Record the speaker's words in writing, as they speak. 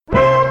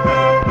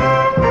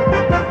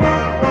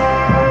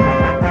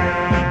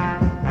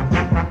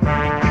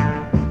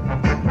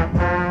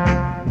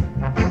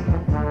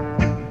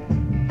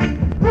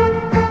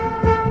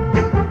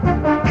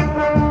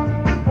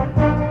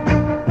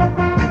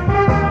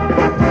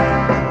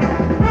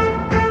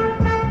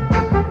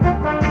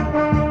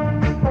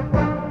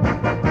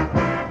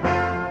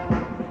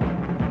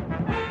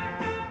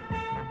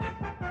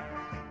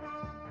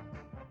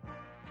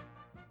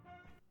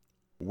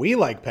We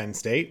like Penn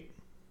State.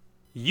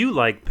 You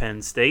like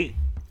Penn State.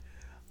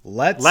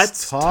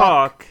 Let's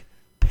talk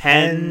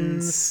Penn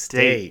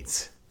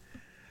State.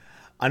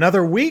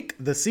 Another week.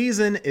 The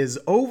season is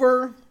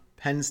over.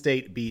 Penn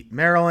State beat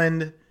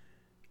Maryland.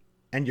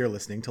 And you're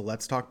listening to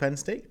Let's Talk Penn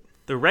State.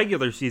 The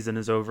regular season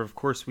is over. Of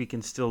course, we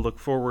can still look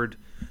forward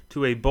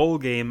to a bowl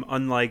game,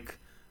 unlike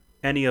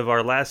any of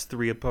our last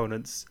three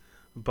opponents.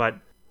 But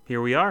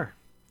here we are,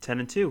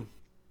 10-2.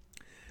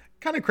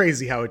 Kind of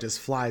crazy how it just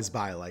flies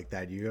by like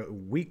that. You go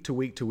week to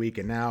week to week,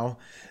 and now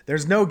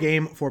there's no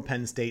game for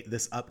Penn State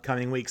this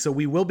upcoming week. So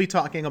we will be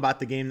talking about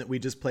the game that we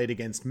just played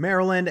against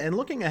Maryland and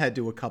looking ahead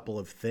to a couple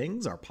of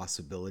things, our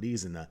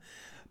possibilities in the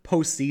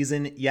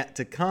postseason yet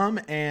to come,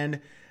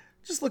 and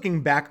just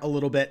looking back a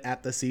little bit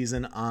at the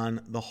season on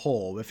the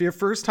whole. If you're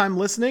first time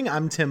listening,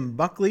 I'm Tim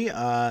Buckley,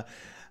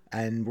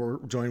 and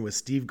we're joined with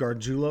Steve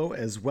Garguilo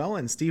as well.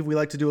 And Steve, we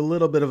like to do a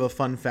little bit of a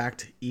fun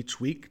fact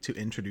each week to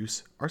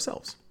introduce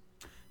ourselves.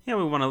 Yeah,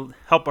 we want to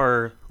help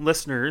our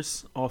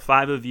listeners, all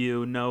five of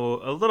you,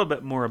 know a little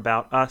bit more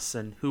about us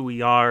and who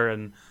we are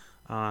and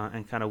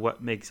kind of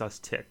what makes us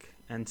tick.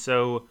 And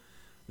so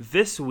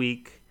this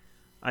week,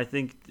 I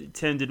think,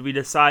 Tim, did we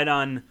decide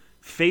on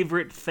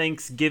favorite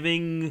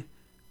Thanksgiving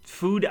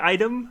food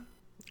item?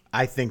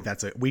 I think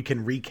that's it. We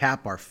can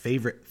recap our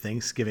favorite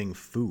Thanksgiving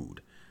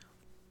food.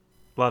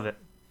 Love it.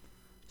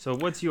 So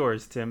what's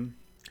yours, Tim?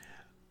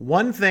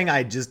 One thing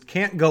I just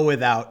can't go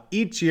without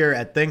each year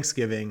at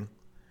Thanksgiving,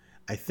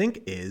 I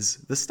think, is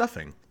the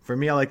stuffing. For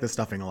me, I like the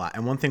stuffing a lot.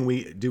 And one thing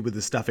we do with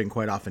the stuffing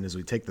quite often is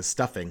we take the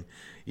stuffing,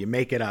 you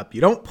make it up. You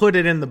don't put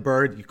it in the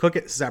bird. You cook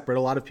it separate.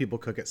 A lot of people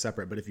cook it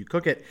separate. But if you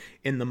cook it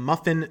in the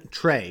muffin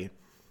tray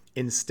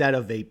instead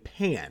of a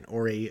pan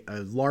or a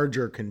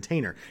larger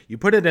container, you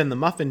put it in the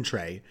muffin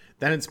tray,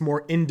 then it's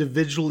more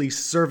individually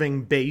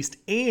serving based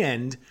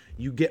and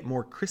you get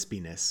more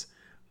crispiness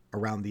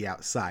around the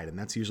outside. And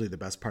that's usually the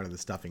best part of the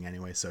stuffing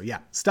anyway. So yeah,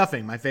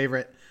 stuffing, my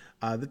favorite.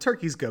 The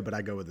turkey's good, but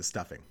I go with the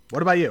stuffing.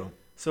 What about you?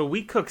 So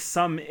we cook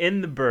some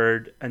in the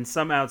bird and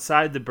some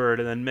outside the bird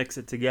and then mix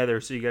it together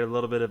so you get a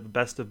little bit of the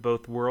best of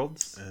both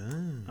worlds,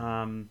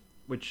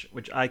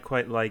 which I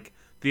quite like.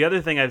 The other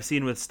thing I've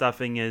seen with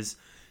stuffing is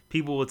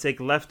people will take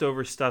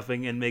leftover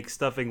stuffing and make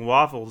stuffing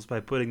waffles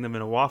by putting them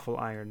in a waffle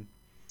iron.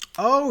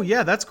 Oh,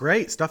 yeah, that's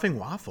great. Stuffing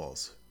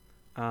waffles.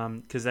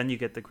 Because then you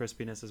get the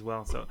crispiness as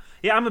well. So,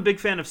 yeah, I'm a big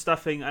fan of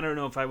stuffing. I don't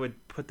know if I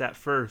would put that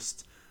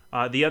first.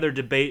 The other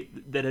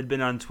debate that had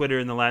been on Twitter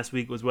in the last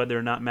week was whether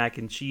or not mac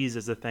and cheese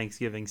is a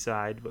Thanksgiving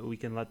side, but we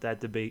can let that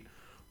debate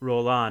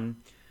roll on.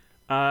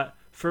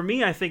 For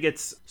me, I think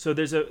it's so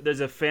there's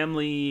a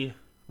family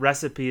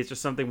recipe. It's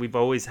just something we've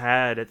always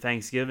had at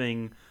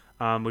Thanksgiving,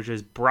 which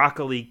is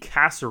broccoli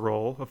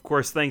casserole. Of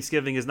course,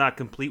 Thanksgiving is not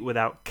complete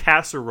without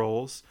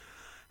casseroles.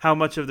 How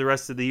much of the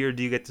rest of the year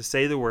do you get to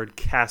say the word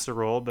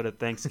casserole? But at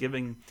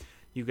Thanksgiving,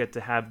 you get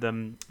to have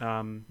them,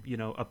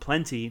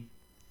 aplenty.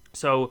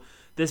 So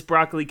this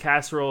broccoli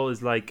casserole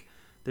is like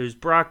there's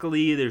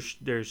broccoli,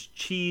 there's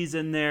cheese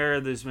in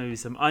there, there's maybe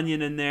some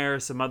onion in there,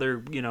 some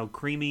other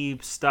creamy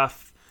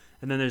stuff,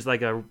 and then there's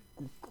like a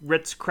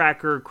Ritz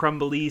cracker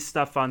crumbly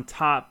stuff on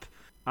top.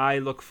 I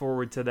look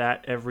forward to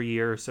that every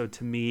year. So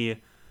to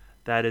me,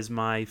 that is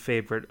my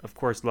favorite. Of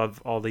course,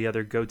 love all the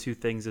other go-to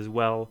things as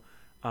well.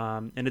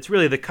 And it's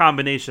really the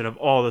combination of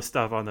all the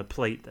stuff on the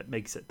plate that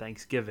makes it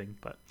Thanksgiving.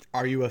 But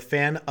are you a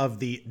fan of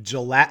the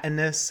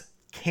gelatinous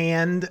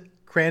canned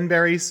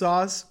cranberry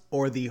sauce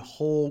or the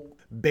whole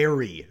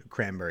berry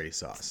cranberry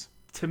sauce?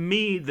 To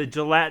me, the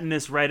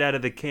gelatinous right out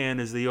of the can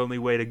is the only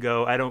way to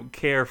go. I don't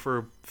care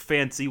for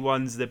fancy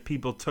ones that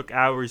people took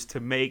hours to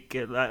make.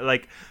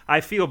 Like, I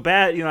feel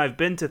bad. I've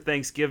been to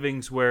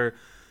Thanksgivings where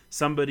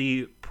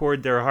somebody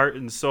poured their heart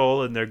and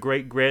soul and their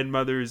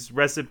great-grandmother's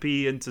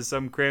recipe into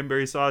some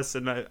cranberry sauce,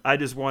 and I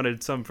just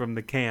wanted some from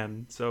the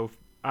can. So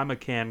I'm a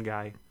can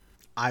guy.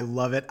 I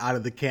love it out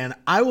of the can.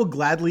 I will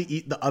gladly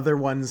eat the other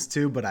ones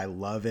too, but I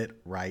love it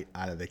right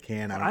out of the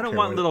can. I don't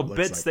want little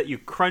bits that you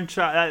crunch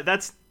on.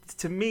 That's,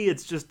 to me,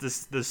 it's just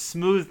the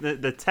smooth,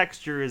 the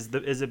texture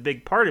is a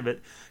big part of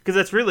it, because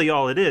that's really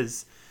all it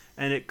is,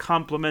 and it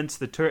complements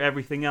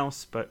everything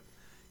else. But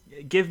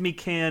give me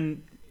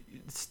can.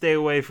 Stay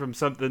away from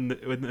something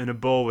in a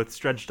bowl with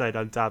stretch tight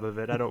on top of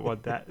it. I don't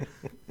want that.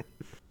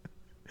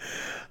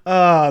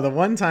 The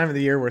one time of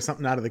the year where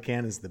something out of the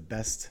can is the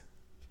best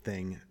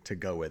thing to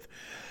go with.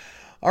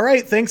 All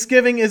right,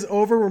 Thanksgiving is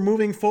over. We're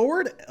moving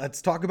forward.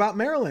 Let's talk about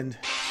Maryland.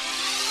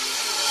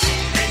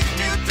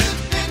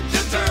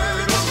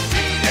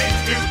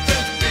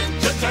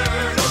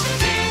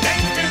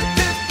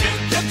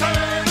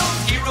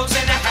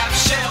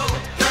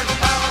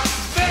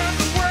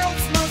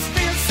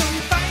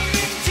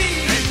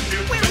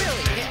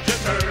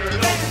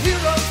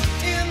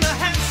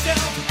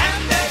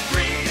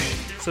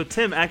 So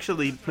Tim,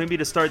 actually, maybe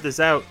to start this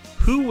out,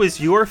 who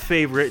was your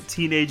favorite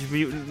Teenage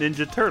Mutant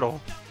Ninja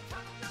Turtle?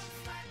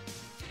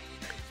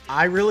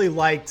 I really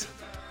liked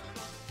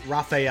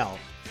Raphael.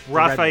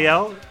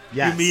 Raphael?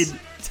 Yes. You mean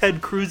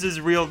Ted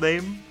Cruz's real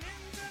name?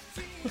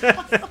 Is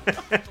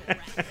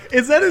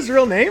that his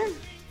real name?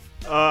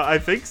 I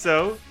think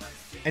so.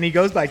 And he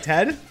goes by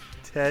Ted?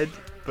 Ted,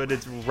 but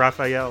it's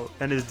Raphael,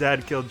 and his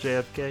dad killed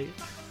JFK.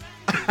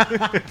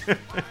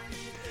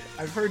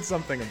 I've heard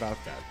something about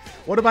that.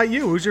 What about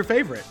you? Who's your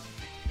favorite?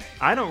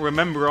 I don't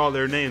remember all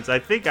their names. I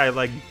think I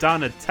like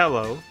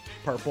Donatello.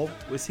 Purple.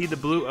 Was he the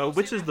blue?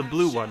 Which is the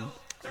blue one?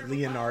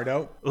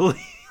 Leonardo.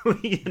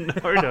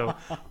 Leonardo.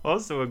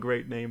 Also a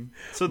great name.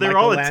 So they're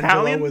all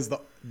Italian? Was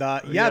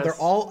yes. They're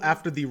all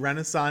after the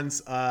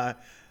Renaissance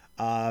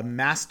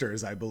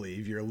masters, I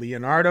believe. You're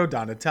Leonardo,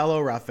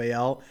 Donatello,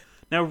 Raphael.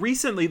 Now,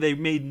 recently they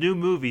made new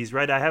movies,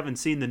 right? I haven't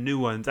seen the new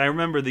ones. I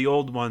remember the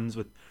old ones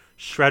with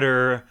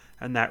Shredder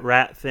and that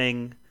rat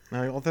thing.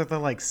 They're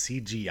like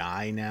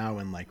CGI now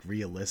and like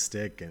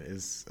realistic. And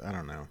I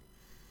don't know.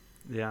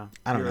 Yeah.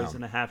 I don't Heroes know.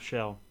 in a half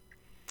shell.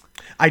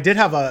 I did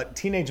have a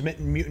Teenage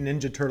Mutant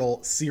Ninja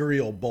Turtle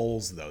cereal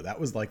bowls, though. That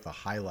was like the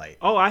highlight.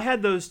 Oh, I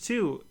had those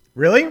too.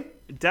 Really?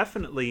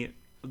 Definitely.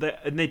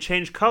 And they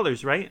changed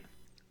colors, right?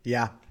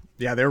 Yeah.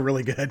 Yeah, they're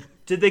really good.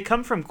 Did they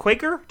come from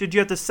Quaker? Did you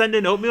have to send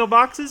in oatmeal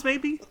boxes,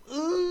 maybe?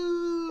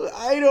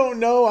 I don't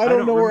know. I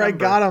don't know where I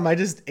got them. I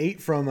just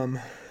ate from them.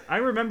 I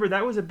remember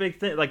that was a big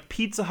thing. Like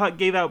Pizza Hut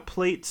gave out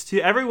plates too.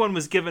 Everyone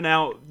was giving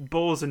out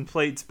bowls and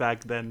plates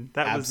back then.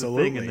 That was the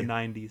thing in the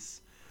 90s.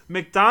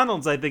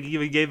 McDonald's, I think,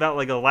 even gave out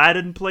like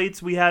Aladdin plates.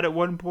 We had at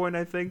one point,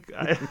 I think.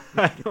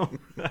 I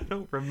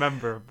don't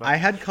remember. But. I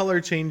had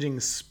color changing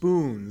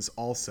spoons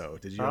also.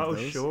 Did you have those?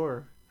 Oh,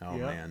 sure. Oh,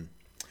 yep. Man.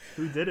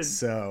 Who didn't?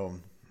 So,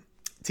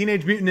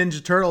 Teenage Mutant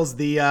Ninja Turtles,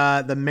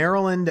 the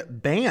Maryland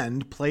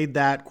band played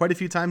that quite a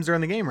few times during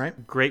the game,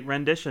 right? Great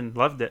rendition.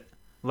 Loved it.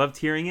 Loved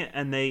hearing it.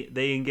 And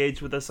they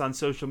engaged with us on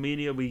social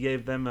media. We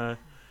gave them a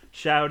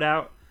shout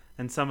out.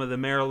 And some of the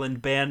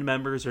Maryland band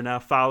members are now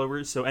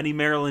followers. So any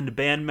Maryland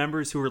band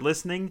members who are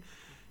listening,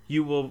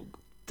 you will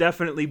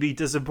definitely be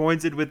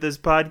disappointed with this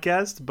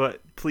podcast,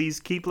 but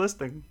please keep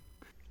listening.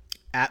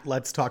 At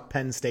Let's Talk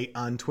Penn State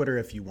on Twitter.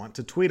 If you want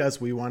to tweet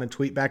us, we want to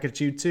tweet back at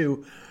you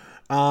too.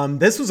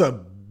 This was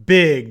a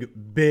big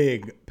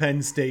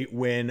Penn State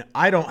win.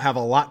 I don't have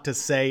a lot to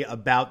say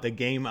about the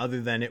game other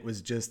than it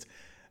was just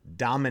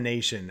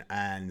domination.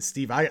 And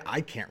Steve,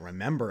 I can't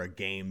remember a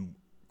game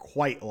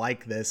quite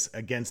like this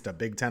against a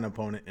Big Ten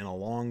opponent in a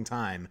long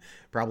time.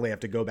 Probably have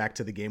to go back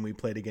to the game we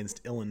played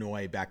against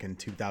Illinois back in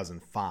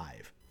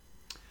 2005.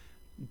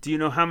 Do you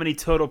know how many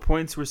total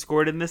points were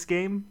scored in this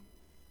game?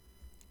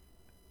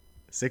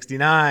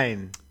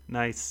 69.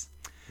 Nice.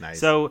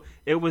 So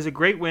it was a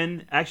great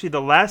win. Actually,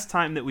 the last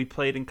time that we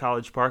played in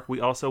College Park, we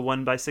also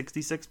won by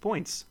 66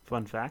 points.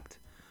 Fun fact.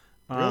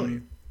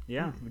 Really?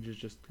 Yeah, which is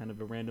just kind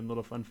of a random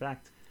little fun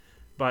fact.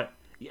 But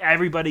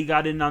everybody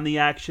got in on the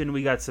action.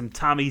 We got some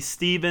Tommy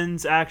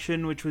Stevens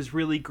action, which was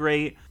really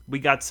great. We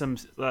got some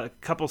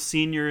couple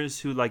seniors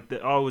who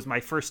it was my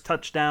first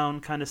touchdown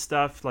kind of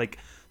stuff.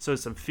 So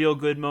some feel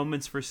good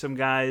moments for some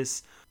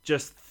guys.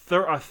 Just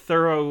a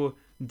thorough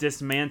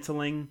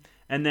dismantling.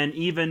 And then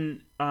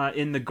even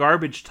in the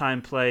garbage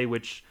time play,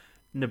 which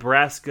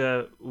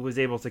Nebraska was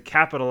able to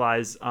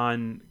capitalize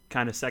on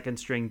kind of second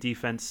string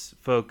defense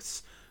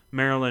folks,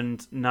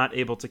 Maryland not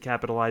able to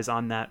capitalize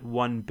on that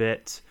one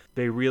bit.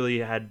 They really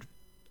had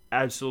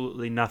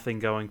absolutely nothing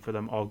going for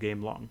them all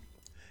game long.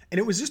 And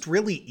it was just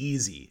really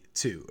easy,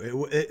 too.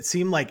 It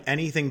seemed like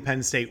anything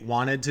Penn State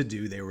wanted to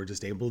do, they were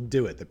just able to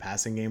do it. The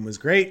passing game was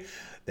great.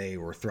 They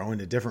were throwing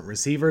to different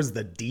receivers.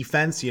 The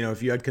defense,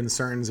 if you had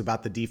concerns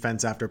about the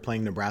defense after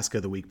playing Nebraska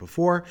the week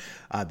before,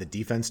 the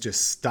defense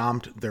just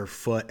stomped their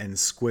foot and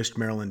squished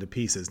Maryland to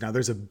pieces. Now,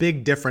 there's a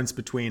big difference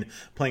between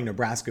playing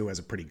Nebraska, who has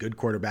a pretty good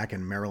quarterback,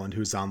 and Maryland,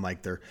 who's on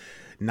their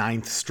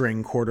 9th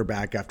string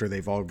quarterback after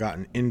they've all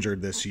gotten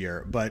injured this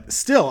year. But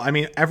still,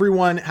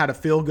 everyone had a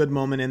feel-good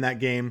moment in that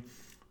game.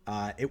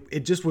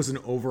 It just was an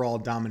overall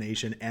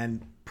domination,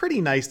 and pretty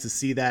nice to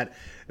see that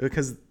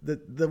because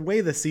the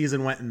way the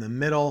season went in the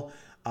middle,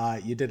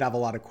 you did have a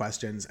lot of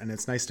questions, and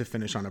it's nice to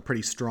finish on a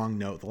pretty strong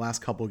note. The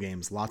last couple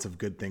games, lots of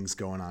good things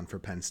going on for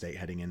Penn State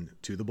heading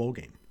into the bowl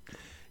game.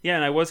 Yeah,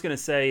 and I was going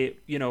to say,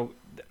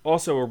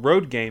 also a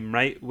road game,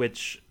 right?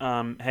 Which,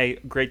 hey,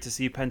 great to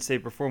see Penn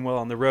State perform well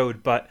on the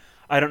road, but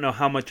I don't know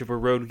how much of a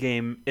road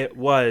game it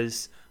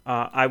was.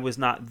 I was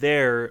not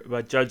there,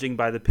 but judging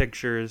by the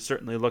pictures,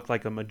 certainly looked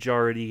like a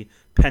majority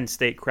Penn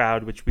State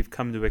crowd, which we've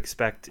come to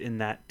expect in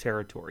that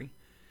territory.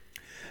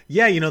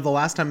 Yeah, the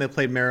last time they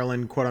played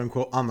Maryland, quote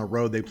unquote, on the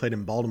road, they played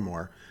in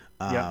Baltimore.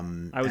 Yeah,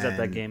 I was at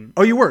that game.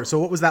 Oh, you were? So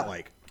what was that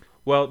like?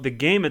 Well, the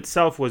game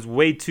itself was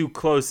way too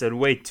close and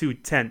way too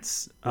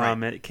tense. Right.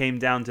 And it came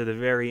down to the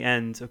very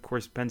end. Of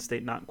course, Penn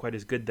State not quite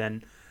as good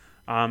then.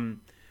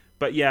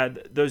 But yeah,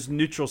 those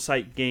neutral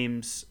site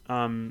games,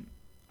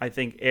 I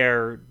think,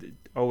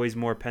 always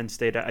more Penn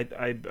State.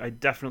 I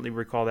definitely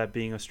recall that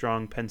being a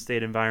strong Penn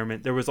State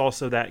environment. There was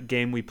also that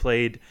game we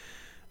played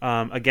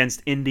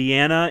against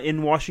Indiana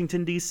in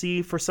Washington,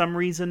 D.C. for some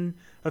reason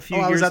a few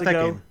years ago. I was at that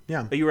game.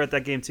 Yeah. You were at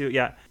that game too?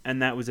 Yeah.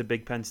 And that was a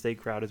big Penn State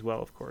crowd as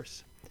well, of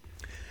course.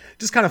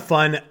 Just kind of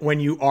fun when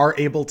you are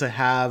able to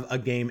have a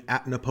game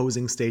at an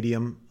opposing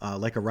stadium,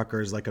 like a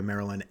Rutgers, like a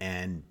Maryland,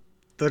 and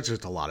there's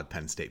just a lot of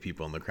Penn State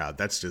people in the crowd.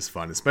 That's just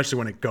fun, especially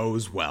when it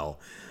goes well.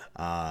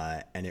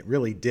 And it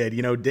really did.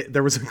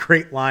 There was a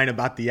great line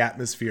about the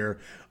atmosphere.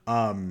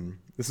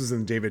 This was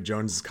in David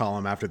Jones's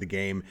column after the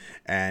game,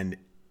 and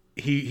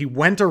he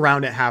went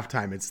around at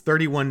halftime. It's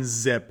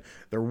 31-zip.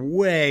 They're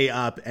way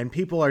up, and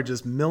people are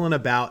just milling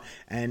about.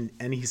 And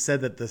he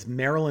said that the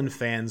Maryland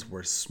fans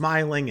were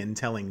smiling and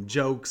telling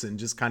jokes and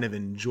just kind of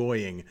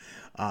enjoying.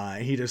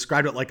 He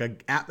described it like an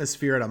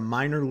atmosphere at a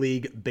minor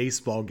league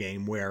baseball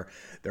game where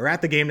they're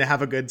at the game to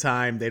have a good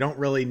time. They don't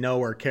really know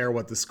or care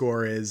what the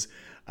score is.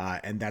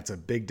 And that's a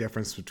big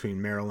difference between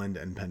Maryland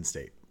and Penn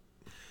State.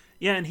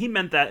 Yeah, and he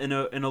meant that in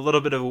a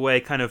little bit of a way,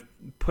 kind of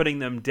putting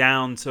them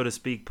down, so to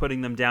speak, putting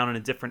them down in a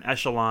different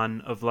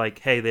echelon of like,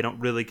 hey, they don't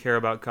really care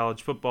about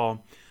college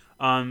football.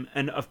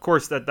 And of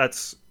course,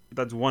 that's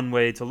one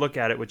way to look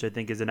at it, which I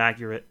think is an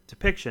accurate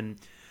depiction.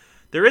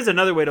 There is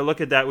another way to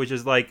look at that, which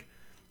is like,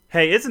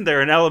 hey, isn't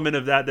there an element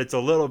of that that's a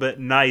little bit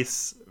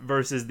nice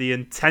versus the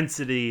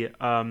intensity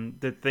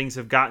that things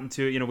have gotten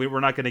to?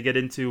 We're not going to get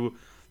into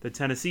the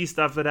Tennessee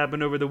stuff that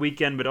happened over the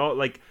weekend, but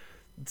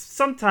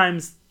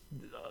sometimes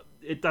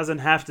it doesn't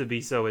have to be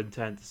so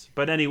intense.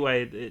 But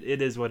anyway,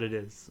 it is what it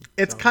is.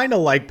 It's kind of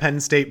like Penn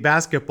State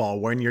basketball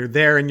when you're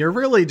there and you're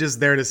really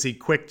just there to see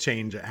quick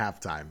change at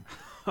halftime.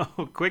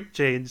 Oh, quick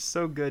change.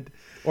 So good.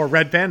 Or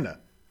Red Panda.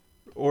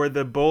 Or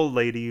the bowl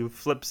lady who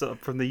flips up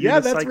from the unicycle. Yeah,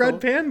 that's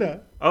Red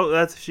Panda.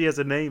 Oh, she has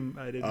a name.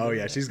 I didn't know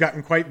yeah, that. She's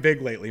gotten quite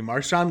big lately.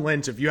 Marshawn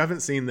Lynch, if you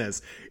haven't seen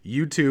this,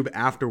 YouTube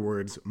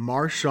afterwards,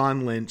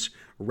 Marshawn Lynch,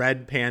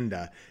 Red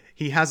Panda.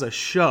 He has a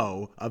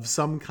show of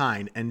some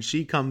kind, and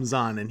she comes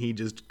on, and he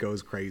just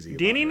goes crazy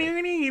about it.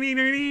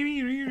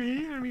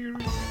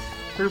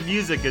 Her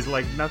music is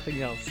like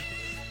nothing else.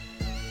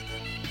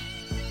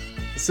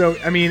 So,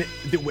 I mean,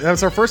 that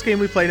was our first game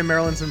we played in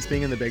Maryland since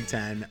being in the Big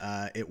Ten.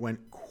 It went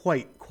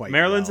quite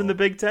Maryland's well. in the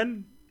Big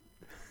Ten?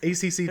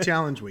 ACC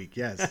Challenge Week,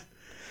 yes.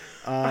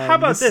 How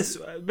about this?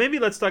 Maybe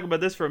let's talk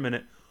about this for a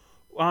minute.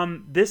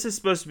 This is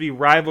supposed to be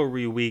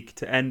rivalry week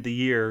to end the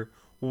year.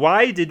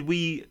 Why did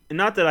we,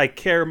 not that I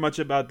care much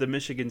about the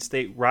Michigan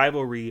State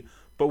rivalry,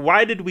 but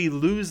why did we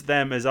lose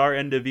them as our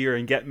end of year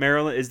and get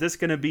Maryland? Is this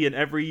going to be an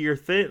every year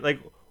thing? Like,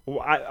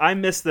 I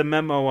missed the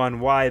memo on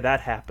why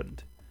that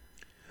happened.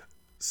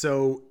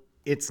 So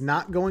it's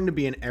not going to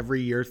be an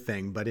every year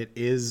thing, but it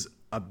is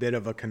a bit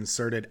of a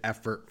concerted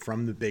effort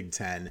from the Big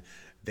Ten.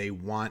 They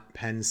want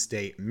Penn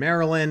State,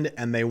 Maryland,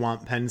 and they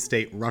want Penn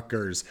State,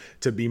 Rutgers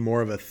to be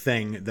more of a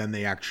thing than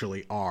they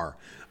actually are.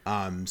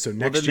 So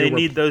next year they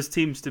need those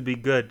teams to be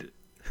good.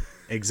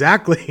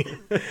 Exactly.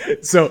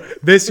 So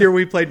this year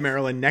we played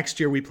Maryland. Next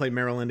year we play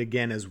Maryland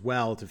again as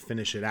well to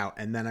finish it out.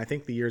 And then I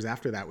think the years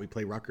after that we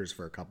play Rutgers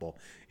for a couple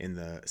in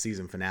the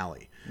season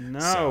finale. No.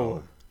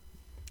 So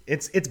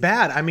it's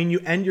bad. I mean, you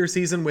end your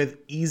season with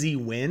easy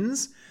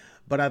wins,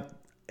 but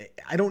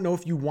I don't know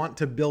if you want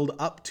to build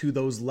up to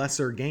those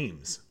lesser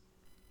games.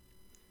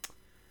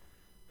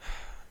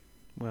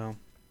 Well,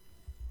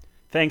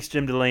 thanks,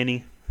 Jim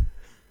Delaney.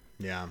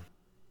 Yeah.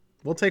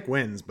 We'll take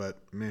wins, but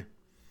meh.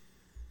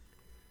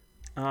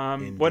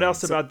 What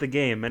else about the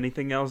game?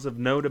 Anything else of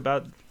note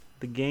about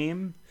the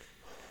game?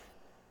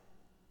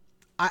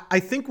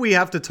 I think we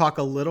have to talk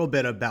a little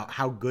bit about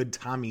how good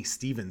Tommy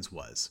Stevens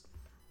was.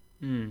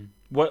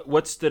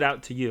 What stood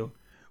out to you?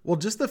 Well,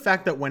 just the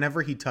fact that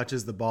whenever he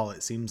touches the ball,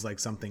 it seems like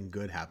something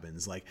good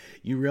happens. Like,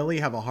 you really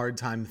have a hard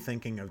time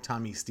thinking of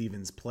Tommy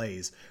Stevens'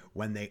 plays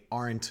when they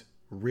aren't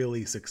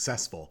really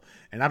successful.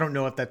 And I don't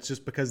know if that's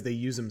just because they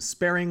use him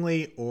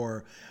sparingly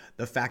or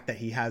the fact that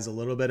he has a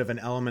little bit of an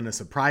element of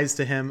surprise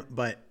to him.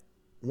 But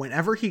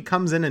whenever he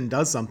comes in and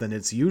does something,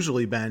 it's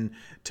usually been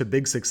to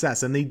big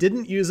success. And they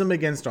didn't use him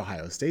against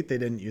Ohio State. They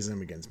didn't use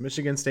him against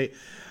Michigan State.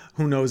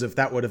 Who knows if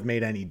that would have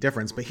made any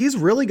difference. But he's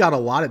really got a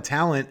lot of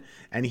talent,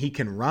 and he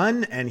can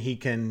run, and he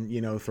can,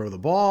 throw the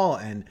ball,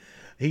 and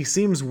he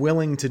seems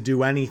willing to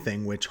do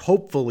anything, which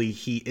hopefully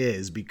he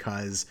is,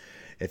 because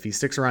if he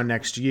sticks around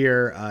next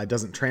year,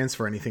 doesn't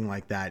transfer anything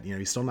like that,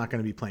 he's still not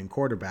going to be playing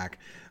quarterback,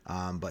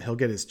 but he'll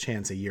get his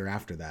chance a year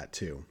after that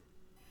too.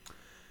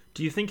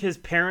 Do you think his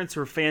parents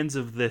were fans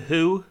of The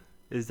Who?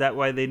 Is that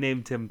why they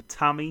named him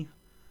Tommy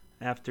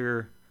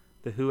after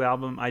the Who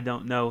album? I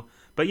don't know.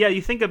 But yeah,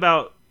 you think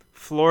about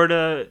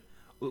Florida.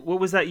 What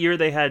was that year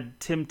they had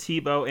Tim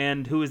Tebow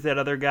and who was that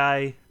other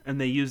guy? And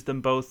they used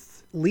them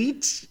both.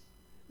 Leach?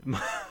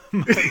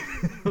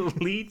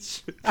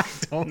 Leach? I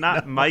don't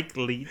Not know. Mike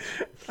Leach.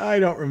 I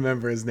don't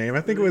remember his name.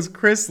 I think it was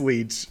Chris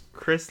Leach.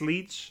 Chris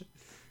Leach.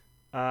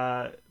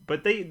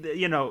 But they,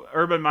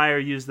 Urban Meyer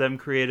used them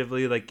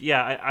creatively. Like,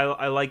 yeah,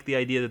 I like the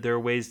idea that there are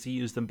ways to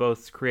use them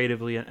both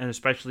creatively, and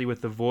especially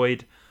with the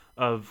void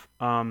of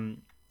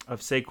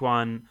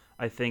Saquon,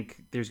 I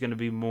think there's going to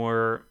be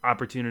more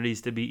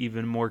opportunities to be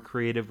even more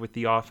creative with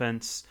the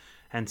offense.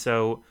 And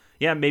so,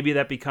 yeah, maybe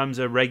that becomes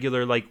a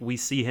regular, like we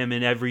see him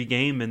in every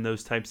game in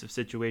those types of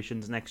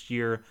situations next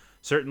year.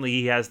 Certainly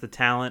he has the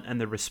talent and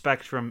the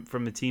respect from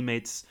the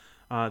teammates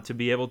to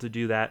be able to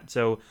do that.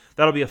 So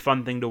that'll be a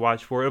fun thing to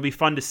watch for. It'll be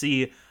fun to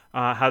see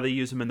how they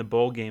use him in the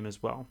bowl game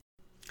as well.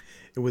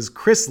 It was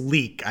Chris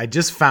Leak. I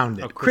just found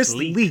it. Chris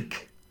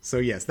Leak. So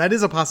yes, that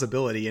is a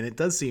possibility, and it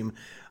does seem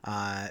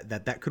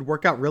that could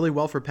work out really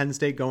well for Penn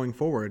State going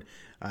forward,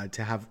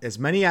 to have as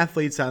many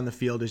athletes on the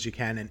field as you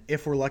can, and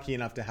if we're lucky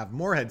enough to have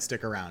Moorhead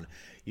stick around,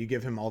 you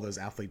give him all those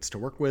athletes to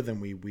work with,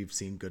 and we've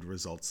seen good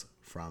results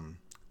from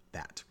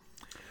that.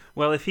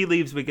 Well, if he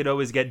leaves, we could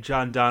always get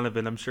John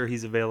Donovan. I'm sure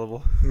he's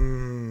available.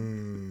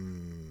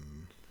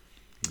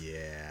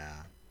 Yeah.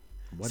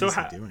 What is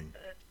he doing?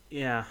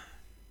 Yeah.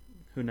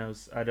 Who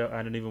knows? I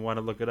don't even want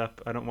to look it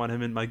up. I don't want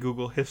him in my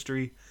Google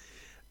history.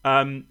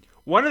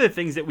 One of the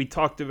things that we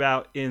talked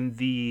about in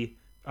the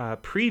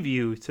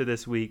preview to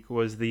this week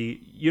was the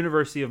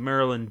University of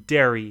Maryland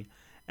Dairy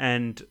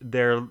and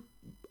their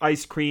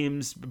ice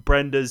creams,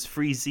 Brenda's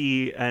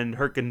Freezy and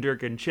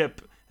Herkendirken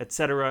Chip,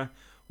 etc.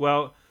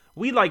 Well,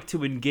 we like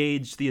to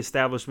engage the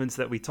establishments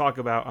that we talk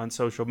about on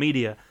social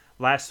media.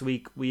 Last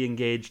week, we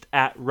engaged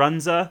at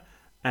Runza,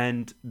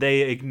 and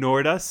they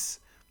ignored us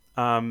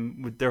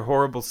with their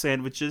horrible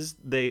sandwiches.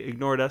 They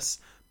ignored us.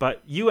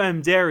 But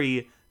UM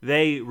Dairy,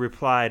 they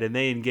replied, and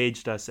they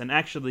engaged us. And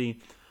actually,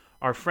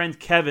 our friend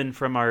Kevin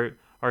from our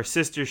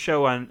sister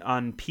show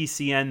on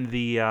PCN,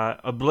 the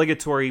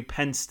obligatory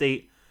Penn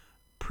State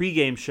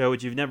pregame show,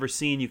 which you've never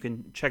seen, you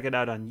can check it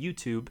out on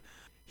YouTube.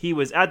 He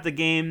was at the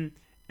game,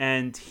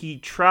 and he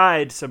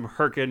tried some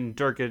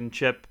Herkendirken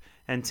Chip,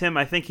 and Tim,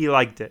 I think he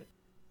liked it.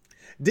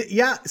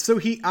 Yeah, so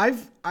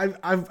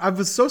I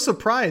was so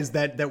surprised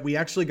that we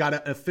actually got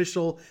an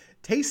official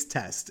taste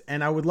test,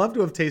 and I would love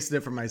to have tasted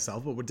it for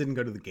myself, but we didn't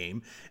go to the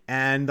game.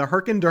 And the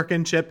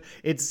Herkendirken Chip,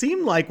 it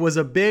seemed like, was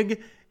a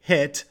big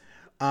hit.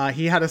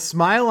 He had a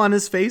smile on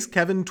his face.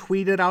 Kevin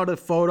tweeted out a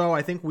photo.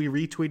 I think we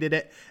retweeted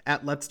it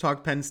at Let's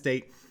Talk Penn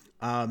State.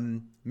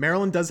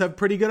 Maryland does have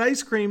pretty good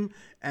ice cream,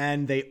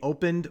 and they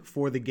opened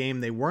for the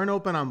game. They weren't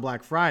open on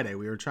Black Friday.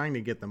 We were trying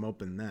to get them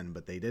open then,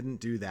 but they didn't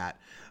do that.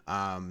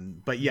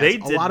 But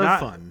yes, a lot of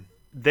fun.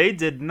 They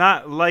did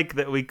not like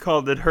that we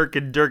called it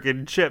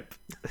Herkendirken Chip.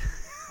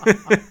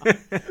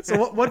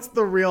 So what's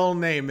the real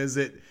name? Is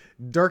it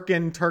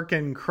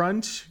Turkin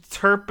Crunch?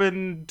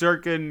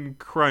 Turpin-Durkin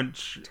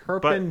Crunch.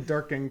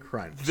 Turpin-Durkin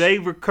Crunch. They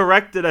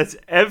corrected us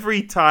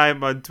every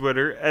time on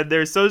Twitter, and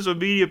their social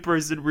media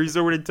person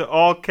resorted to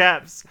all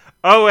caps.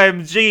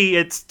 OMG,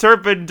 it's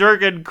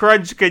Turpin-Durkin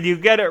Crunch. Can you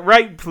get it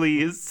right,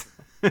 please?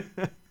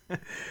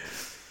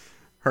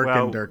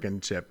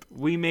 Herkendirken Chip.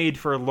 We made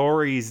for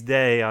Lori's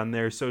day on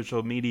their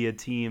social media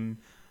team.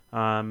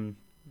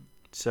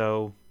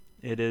 So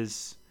it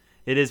is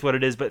what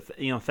it is. But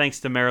thanks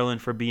to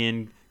Maryland for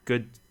being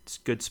good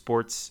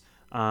sports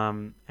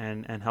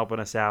and helping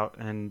us out.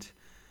 And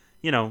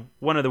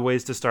one of the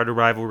ways to start a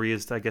rivalry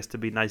is, I guess, to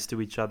be nice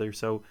to each other.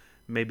 So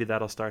maybe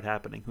that'll start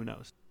happening. Who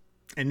knows?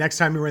 And next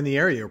time we're in the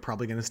area, we're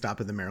probably going to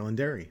stop at the Maryland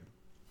Dairy.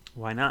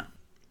 Why not?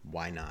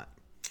 Why not?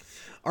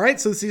 All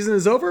right, so the season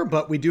is over,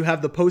 but we do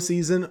have the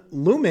postseason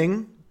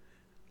looming.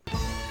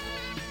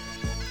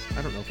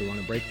 I don't know if we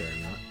want to break there or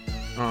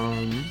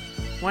not.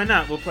 Why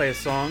not? We'll play a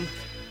song.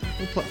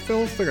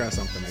 We'll figure out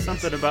something, I guess.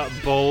 Something about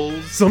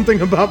bowls. Something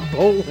about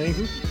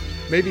bowling.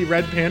 Maybe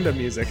Red Panda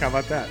music. How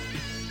about that?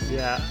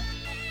 Yeah.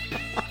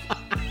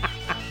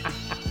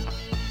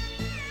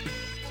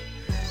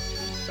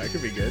 That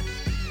could be good.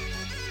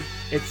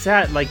 It's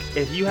sad, like,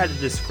 if you had to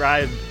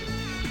describe...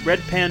 Red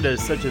Panda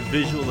is such a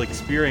visual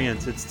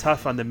experience, it's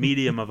tough on the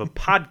medium of a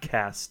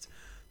podcast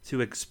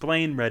to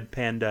explain Red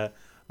Panda.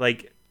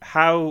 Like,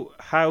 how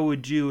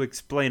would you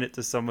explain it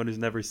to someone who's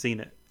never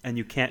seen it and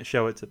you can't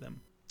show it to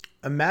them?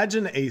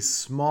 Imagine a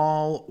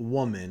small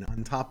woman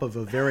on top of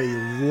a very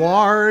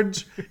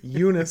large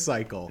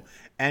unicycle,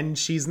 and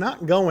she's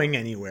not going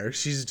anywhere.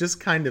 She's just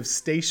kind of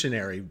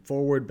stationary,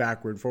 forward,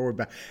 backward,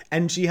 back.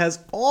 And she has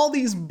all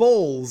these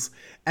bowls,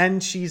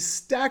 and she's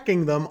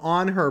stacking them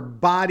on her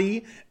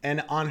body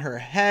and on her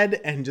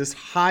head and just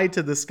high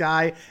to the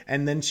sky,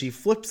 and then she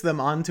flips them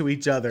onto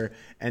each other,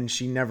 and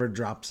she never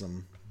drops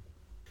them.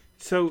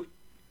 So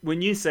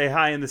when you say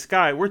high in the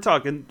sky, we're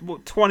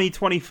talking 20,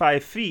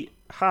 25 feet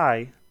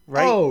high.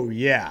 Right? Oh,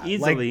 yeah.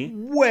 Easily.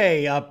 Like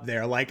way up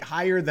there, like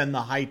higher than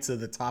the heights of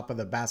the top of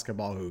the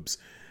basketball hoops,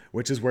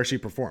 which is where she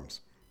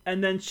performs.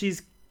 And then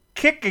she's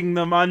kicking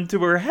them onto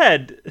her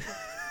head.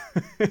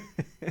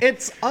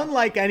 It's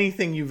unlike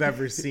anything you've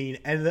ever seen,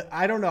 and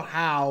I don't know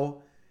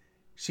how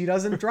she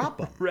doesn't drop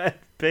them. Red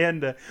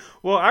Panda.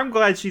 Well, I'm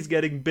glad she's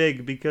getting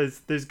big,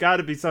 because there's got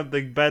to be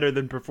something better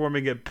than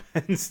performing at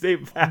Penn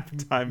State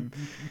halftime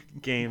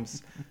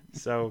games.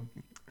 So...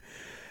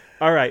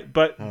 All right,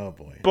 but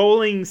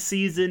bowling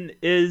season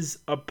is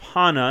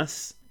upon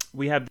us.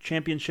 We have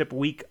championship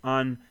week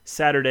on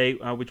Saturday,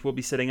 which we'll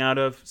be sitting out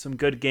of. Some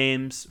good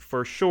games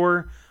for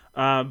sure.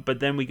 But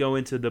then we go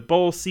into the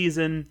bowl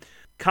season.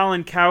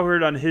 Colin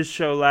Cowherd on his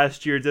show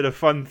last year did a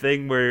fun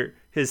thing where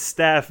his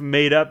staff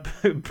made up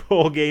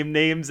bowl game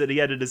names and he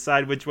had to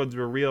decide which ones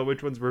were real,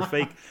 which ones were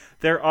fake.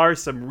 There are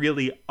some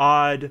really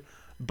odd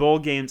bowl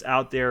games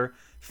out there.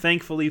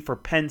 Thankfully for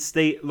Penn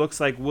State,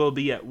 looks like we'll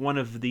be at one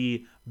of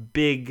the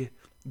big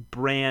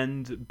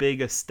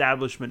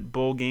establishment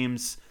bowl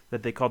games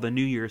that they call the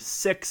New Year's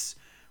Six,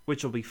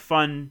 which will be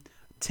fun.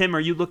 Tim, are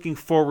you looking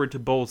forward to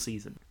bowl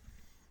season?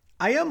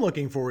 I am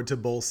looking forward to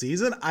bowl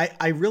season.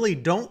 I really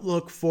don't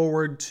look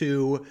forward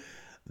to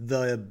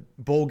the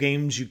bowl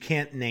games you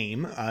can't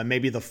name.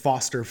 Maybe the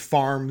Foster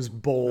Farms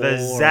Bowl. The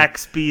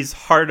Zaxby's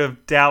Heart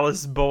of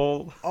Dallas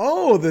Bowl.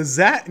 Oh,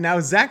 now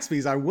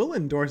Zaxby's. I will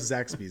endorse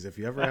Zaxby's if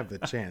you ever have the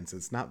chance.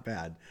 It's not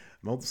bad.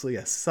 Mostly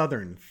a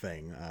Southern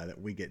thing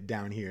that we get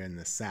down here in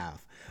the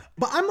South.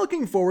 But I'm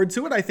looking forward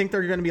to it. I think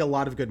there are going to be a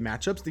lot of good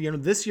matchups.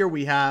 This year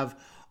we have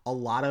a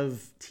lot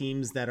of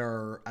teams that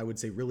are, I would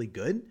say, really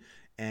good.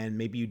 And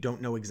maybe you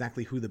don't know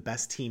exactly who the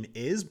best team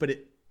is, but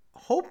it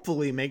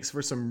hopefully makes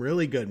for some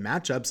really good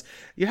matchups.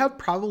 You have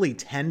probably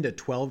 10 to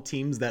 12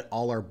 teams that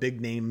all are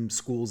big name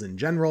schools in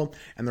general,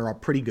 and they're all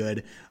pretty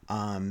good.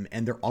 And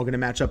they're all going to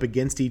match up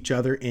against each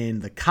other in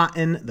the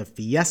Cotton, the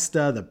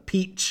Fiesta, the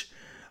Peach,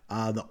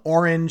 the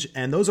Orange.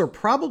 And those are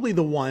probably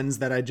the ones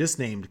that I just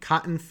named.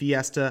 Cotton,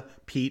 Fiesta,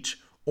 Peach,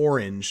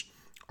 Orange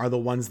are the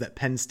ones that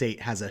Penn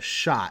State has a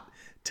shot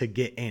to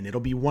get in.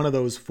 It'll be one of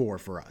those four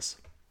for us.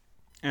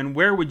 And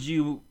where would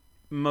you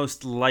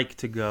most like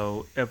to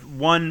go? If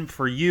one,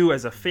 for you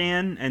as a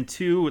fan, and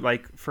two,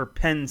 like for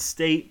Penn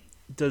State,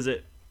 does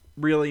it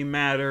really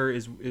matter?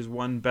 Is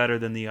one better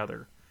than the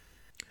other?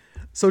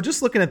 So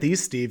just looking at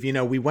these, Steve,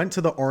 we went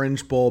to the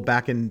Orange Bowl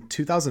back in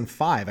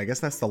 2005. I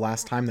guess that's the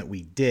last time that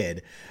we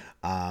did.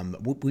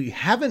 We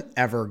haven't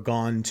ever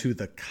gone to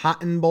the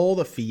Cotton Bowl,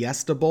 the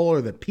Fiesta Bowl,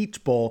 or the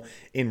Peach Bowl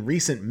in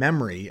recent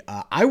memory.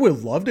 I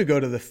would love to go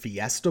to the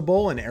Fiesta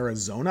Bowl in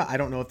Arizona. I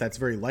don't know if that's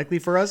very likely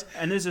for us.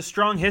 And there's a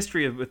strong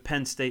history with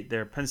Penn State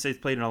there. Penn State's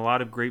played in a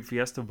lot of great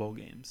Fiesta Bowl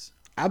games.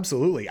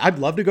 Absolutely. I'd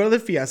love to go to the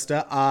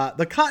Fiesta.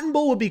 The Cotton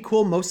Bowl would be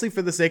cool, mostly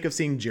for the sake of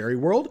seeing Jerry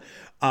World.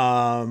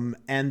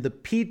 And the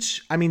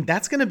Peach,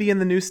 that's going to be in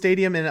the new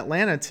stadium in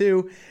Atlanta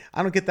too.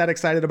 I don't get that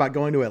excited about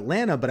going to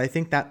Atlanta, but I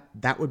think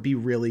that would be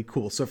really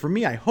cool. So for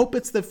me, I hope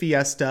it's the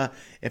Fiesta.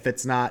 If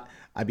it's not,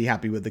 I'd be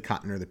happy with the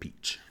Cotton or the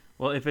Peach.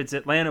 Well, if it's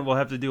Atlanta, we'll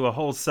have to do a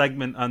whole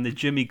segment on the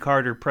Jimmy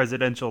Carter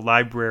Presidential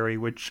Library,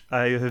 which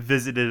I have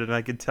visited and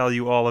I can tell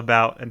you all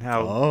about, and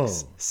how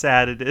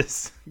sad it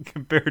is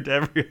compared to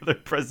every other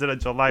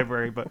presidential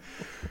library. But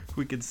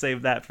we can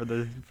save that for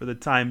the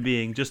time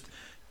being. Just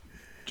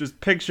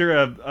picture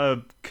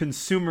a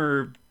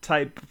consumer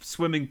type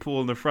swimming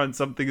pool in the front,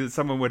 something that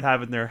someone would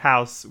have in their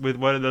house with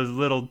one of those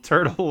little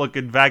turtle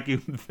looking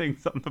vacuum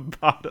things on the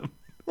bottom.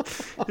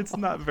 It's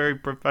not very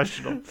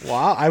professional.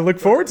 Wow, I look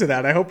forward to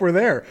that. I hope we're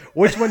there.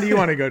 Which one do you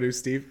want to go to,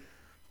 Steve?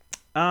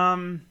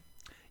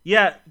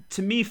 Yeah,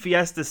 to me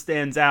Fiesta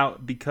stands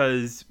out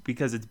because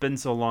it's been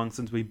so long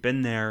since we've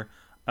been there.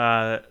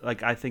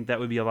 I think that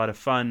would be a lot of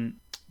fun,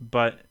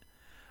 but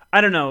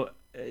I don't know.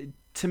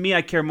 To me,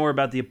 I care more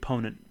about the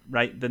opponent,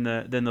 right, than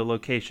the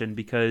location,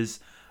 because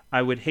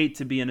I would hate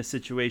to be in a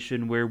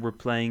situation where we're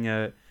playing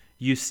a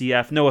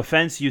UCF. No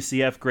offense,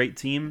 UCF, great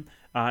team,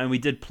 and we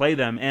did play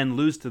them and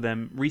lose to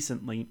them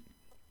recently.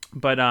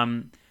 But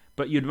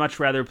you'd much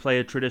rather play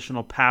a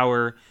traditional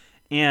power,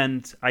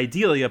 and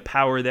ideally a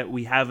power that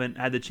we haven't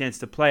had the chance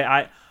to play.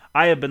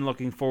 I have been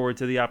looking forward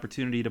to the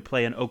opportunity to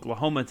play an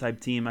Oklahoma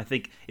type team. I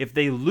think if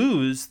they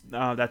lose,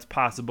 that's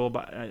possible,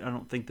 but I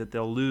don't think that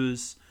they'll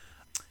lose.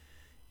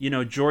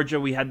 Georgia,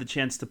 we had the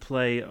chance to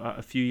play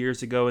a few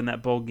years ago in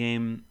that bowl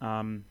game,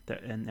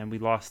 and we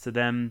lost to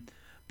them.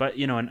 But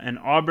an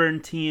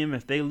Auburn team,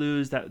 if they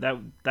lose,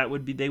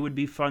 they would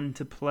be fun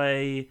to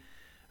play.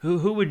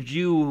 Who would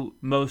you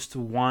most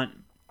want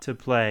to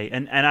play?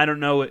 And I don't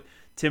know,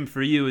 Tim,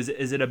 for you,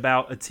 is it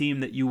about a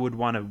team that you would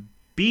want to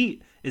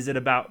beat? Is it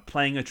about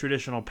playing a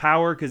traditional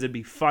power because it'd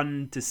be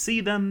fun to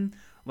see them?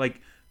 Like,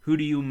 who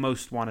do you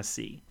most want to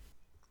see?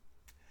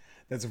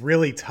 That's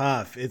really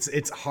tough.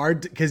 It's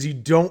hard because you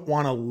don't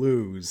want to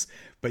lose,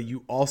 but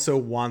you also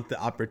want the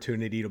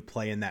opportunity to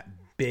play in that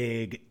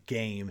big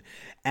game.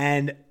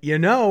 And,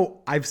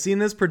 I've seen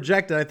this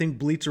projected. I think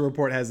Bleacher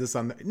Report has this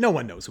on. No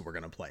one knows who we're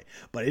going to play,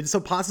 but it's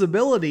a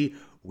possibility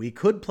we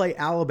could play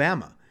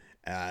Alabama.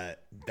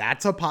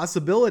 That's a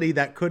possibility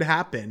that could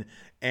happen.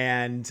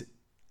 And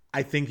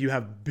I think you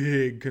have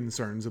big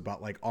concerns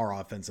about our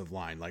offensive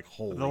line.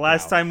 Holy The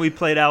last time we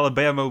played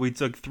Alabama, we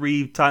took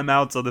 3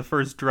 timeouts on the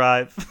first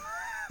drive.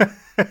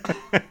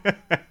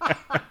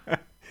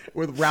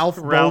 With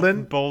Ralph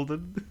Bolden.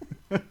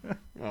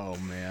 Oh,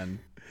 man.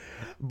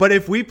 But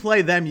if we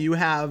play them, you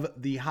have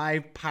the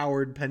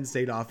high-powered Penn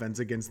State offense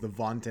against the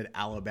vaunted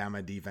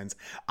Alabama defense.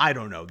 I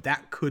don't know.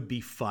 That could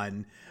be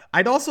fun.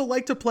 I'd also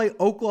like to play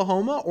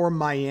Oklahoma or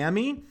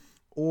Miami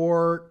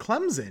or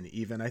Clemson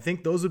even. I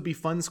think those would be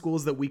fun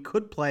schools that we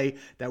could play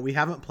that we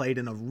haven't played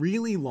in a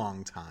really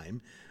long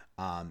time.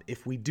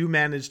 If we do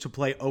manage to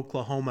play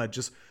Oklahoma,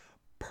 just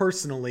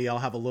personally, I'll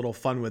have a little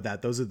fun with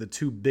that. Those are the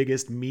 2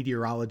 biggest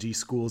meteorology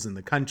schools in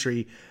the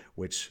country,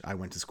 which I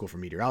went to school for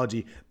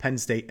meteorology, Penn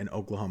State and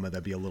Oklahoma.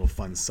 That'd be a little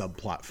fun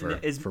subplot for me.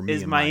 Is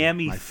and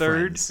Miami my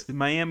third? Friends.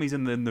 Miami's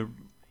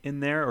in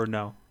there or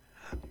no?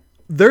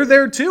 They're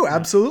there too.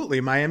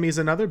 Absolutely. Miami's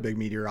another big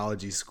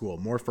meteorology school,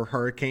 more for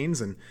hurricanes,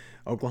 and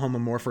Oklahoma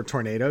more for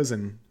tornadoes,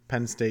 and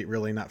Penn State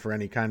really not for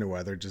any kind of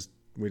weather, just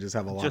We just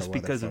have a lot just of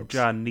weather because folks. of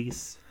John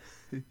Neese.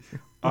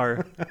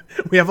 Our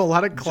We have a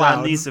lot of clouds.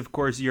 John Neese, of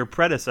course, your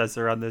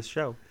predecessor on this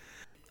show.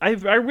 I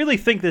really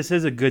think this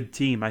is a good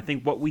team. I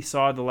think what we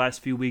saw the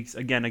last few weeks,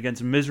 again,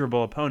 against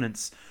miserable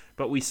opponents,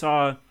 but we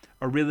saw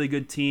a really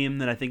good team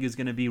that I think is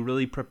going to be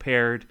really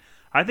prepared.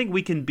 I think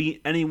we can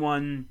beat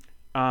anyone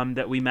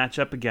that we match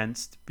up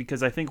against,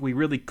 because I think we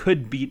really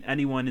could beat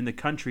anyone in the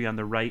country on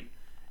the right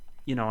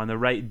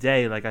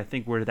day. Like, I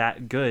think we're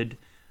that good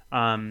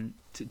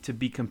to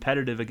be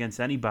competitive against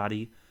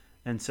anybody.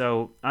 And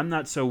so I'm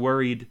not so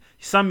worried.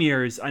 Some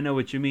years, I know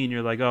what you mean.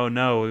 You're like, oh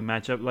no, we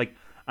match up. Like,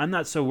 I'm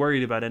not so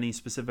worried about any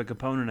specific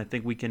opponent. I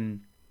think we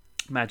can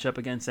match up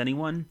against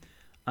anyone.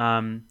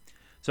 So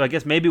I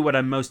guess maybe what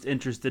I'm most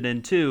interested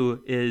in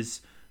too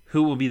is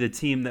who will be the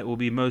team that will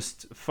be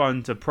most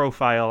fun to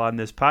profile on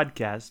this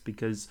podcast,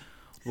 because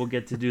we'll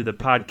get to do the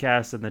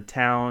podcast and the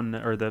town,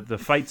 or the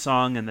fight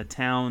song and the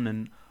town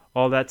and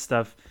all that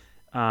stuff.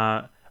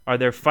 Are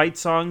there fight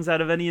songs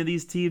out of any of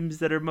these teams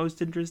that are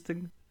most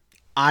interesting?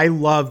 I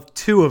love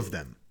two of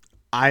them.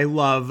 I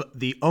love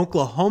the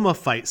Oklahoma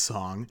fight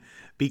song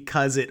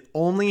because it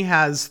only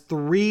has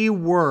 3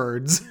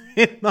 words.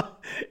 It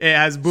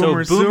has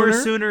Boomer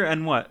Sooner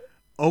and what?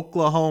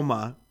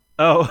 Oklahoma.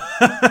 Oh.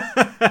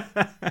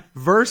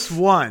 Verse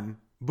 1,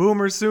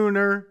 Boomer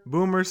Sooner,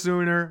 Boomer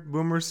Sooner,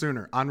 Boomer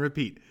Sooner, on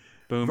repeat.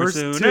 Boomer Verse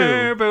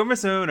Sooner, 2, Boomer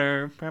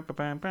Sooner.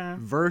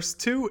 Verse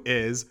 2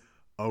 is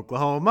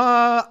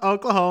Oklahoma,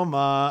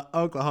 Oklahoma,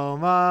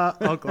 Oklahoma,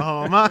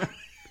 Oklahoma.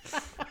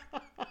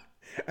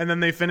 And then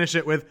they finish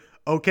it with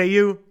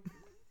OKU.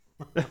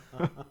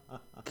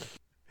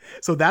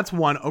 So that's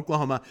one,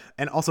 Oklahoma.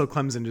 And also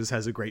Clemson just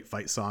has a great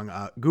fight song.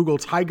 Google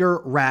Tiger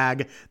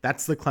Rag.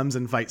 That's the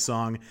Clemson fight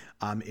song.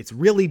 It's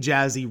really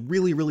jazzy,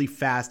 really, really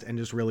fast, and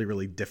just really,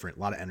 really different. A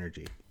lot of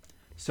energy.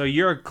 So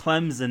you're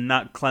Clemson,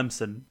 not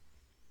Clemson.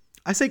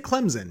 I say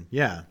Clemson,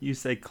 yeah. You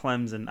say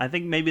Clemson. I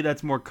think maybe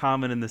that's more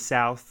common in the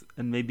South,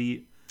 and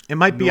maybe it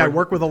might be. I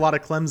work with a lot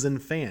of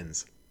Clemson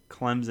fans.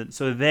 Clemson.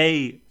 So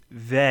they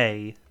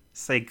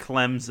say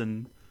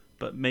Clemson,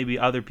 but maybe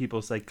other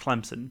people say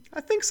Clemson.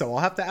 I think so. I'll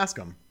have to ask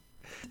them.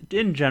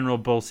 In general,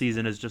 bowl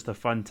season is just a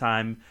fun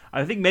time.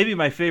 I think maybe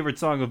my favorite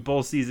song of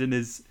bowl season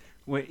is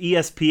when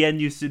ESPN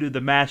used to do the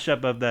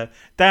mashup of the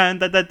dan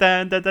da da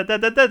dan da da da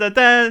da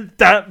da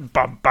da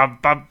bum bum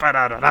bum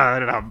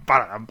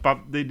ba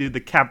bum. They do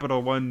the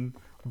Capital One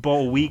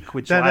Bowl week,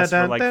 which lasts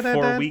for like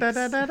 4 weeks.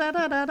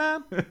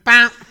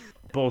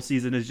 Bowl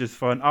season is just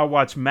fun. I'll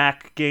watch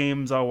MAC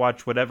games. I'll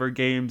watch whatever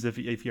games if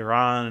you're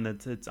on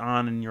and it's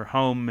on and you're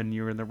home and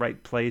you're in the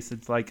right place.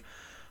 It's like,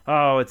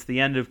 oh, it's the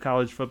end of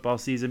college football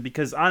season,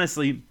 because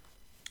honestly,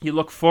 you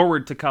look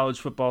forward to college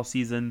football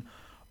season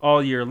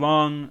all year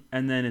long,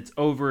 and then it's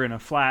over in a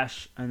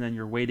flash, and then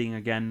you're waiting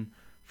again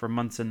for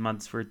months and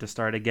months for it to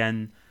start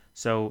again.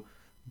 So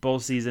bowl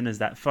season is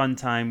that fun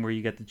time where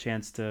you get the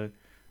chance to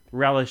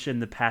relish in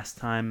the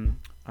pastime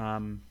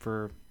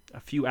for a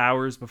few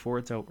hours before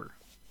it's over.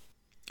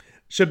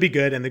 Should be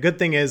good. And the good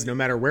thing is, no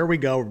matter where we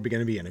go, we're going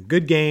to be in a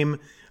good game,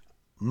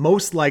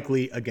 most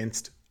likely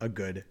against a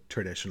good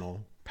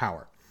traditional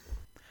power.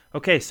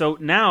 Okay, so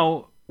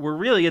now we're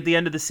really at the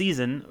end of the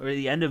season, or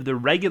the end of the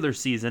regular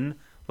season.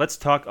 Let's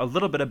talk a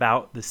little bit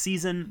about the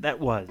season that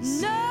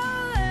was. No,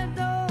 I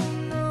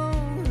don't know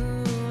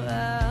who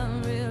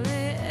I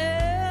really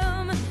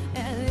am,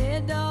 and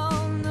they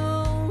don't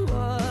know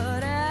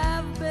what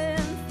I've been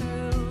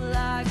through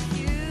like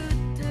you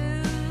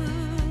do,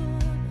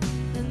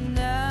 and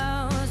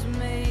I was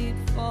made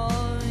for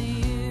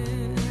you.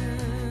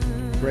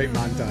 Great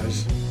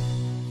montage.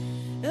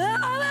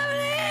 All of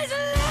these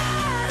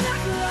lines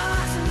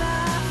across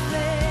my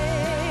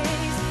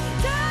face,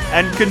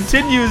 And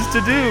continues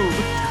to do.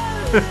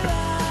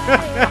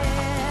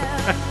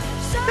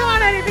 don't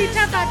let it be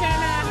tough out there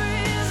now.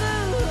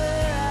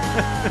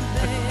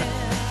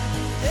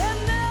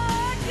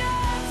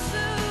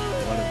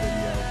 What a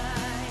video.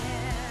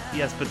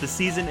 Yes, but the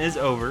season is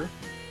over.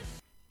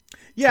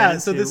 Yeah,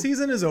 so 10-2. the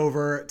season is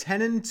over.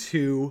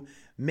 10-2,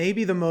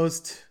 maybe the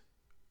most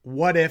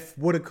what if,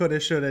 woulda, coulda,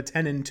 shoulda,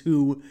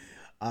 10-2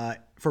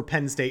 for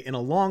Penn State in a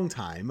long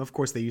time. Of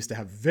course, they used to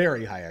have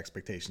very high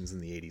expectations in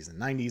the 80s and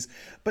 90s,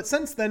 but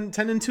since then,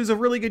 10-2 is a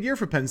really good year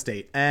for Penn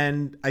State,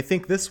 and I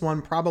think this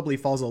one probably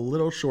falls a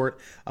little short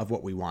of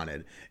what we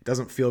wanted. It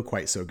doesn't feel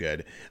quite so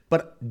good,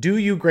 but do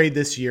you grade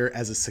this year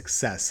as a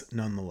success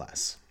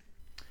nonetheless?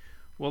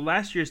 Well,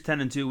 last year's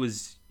 10-2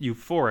 was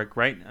euphoric,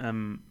 right?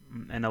 And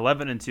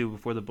 11-2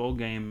 before the bowl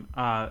game,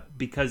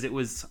 because it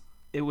was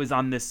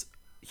on this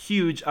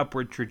huge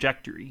upward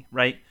trajectory,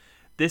 right?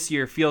 This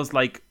year feels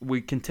like we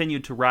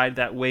continued to ride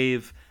that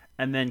wave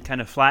and then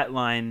kind of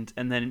flatlined,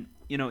 and then,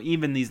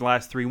 even these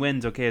last 3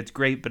 wins, okay, it's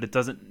great, but it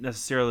doesn't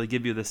necessarily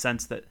give you the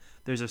sense that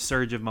there's a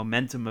surge of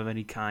momentum of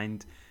any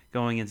kind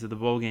going into the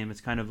bowl game.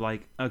 It's kind of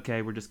like,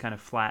 okay, we're just kind of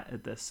flat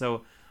at this.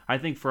 So I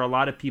think for a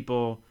lot of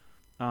people,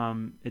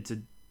 it's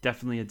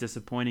definitely a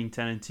disappointing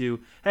 10-2.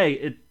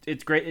 Hey,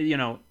 it's great,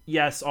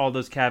 yes, all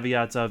those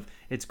caveats of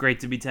it's great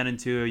to be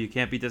 10-2, you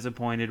can't be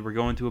disappointed, we're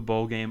going to a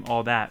bowl game,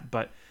 all that,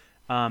 but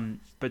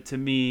But to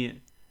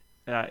me,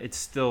 it's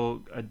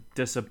still a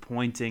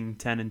disappointing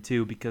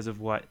 10-2 because of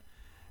what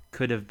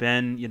could have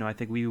been. You know, I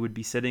think we would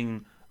be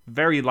sitting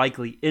very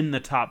likely in the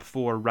top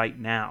 4 right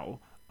now,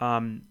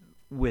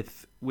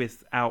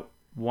 without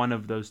one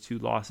of those 2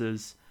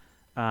 losses.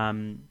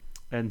 And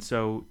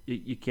so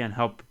you can't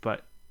help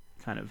but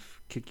kind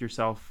of kick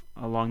yourself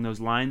along those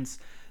lines.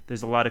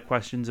 There's a lot of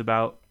questions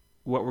about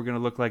what we're going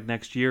to look like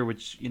next year,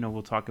 which, you know,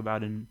 we'll talk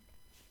about in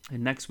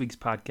next week's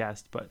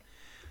podcast. But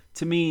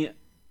to me,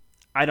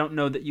 I don't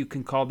know that you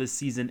can call this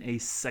season a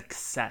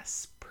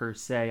success per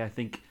se. I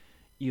think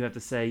you have to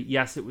say,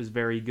 yes, it was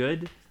very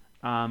good,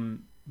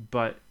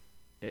 but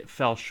it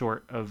fell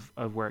short of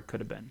where it could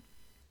have been.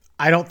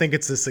 I don't think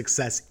it's a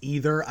success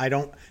either. I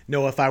don't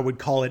know if I would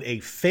call it a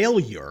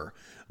failure,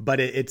 but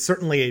it's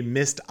certainly a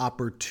missed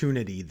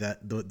opportunity.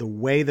 That the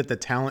way that the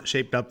talent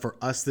shaped up for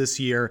us this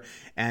year,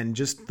 and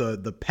just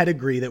the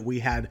pedigree that we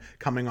had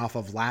coming off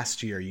of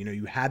last year. You know,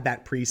 you had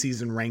that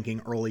preseason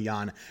ranking early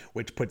on,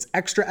 which puts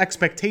extra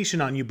expectation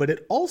on you, but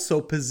it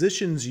also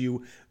positions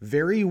you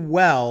very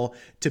well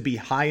to be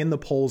high in the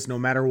polls no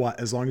matter what,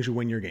 as long as you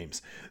win your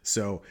games.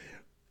 So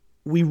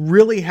we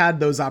really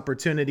had those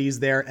opportunities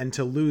there, and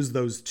to lose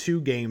those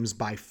 2 games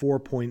by 4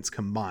 points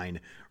combined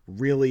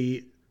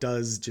really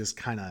does just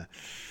kind of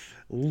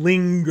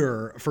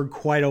linger for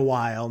quite a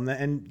while.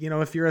 And, you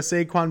know, if you're a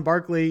Saquon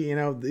Barkley, you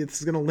know,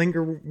 it's going to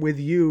linger with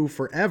you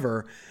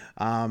forever.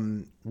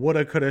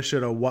 Woulda, coulda,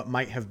 shoulda, what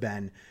might have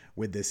been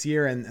with this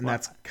year. And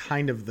that's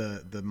kind of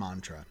the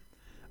mantra.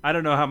 I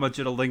don't know how much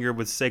it'll linger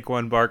with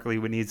Saquon Barkley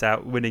when he's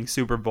out winning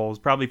Super Bowls.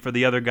 Probably for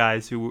the other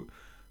guys who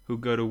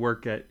go to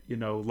work at, you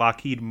know,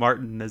 Lockheed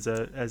Martin as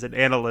an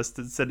analyst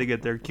and sitting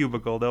at their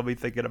cubicle, they'll be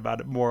thinking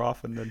about it more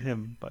often than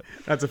him. But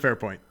that's a fair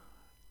point.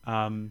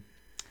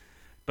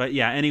 But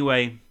yeah,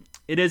 anyway,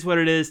 it is what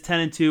it is.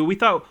 10-2. We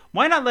thought,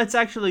 why not?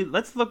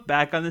 Let's look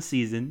back on the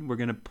season. We're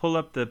gonna pull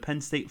up the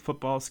Penn State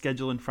football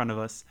schedule in front of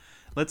us.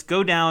 Let's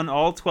go down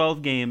all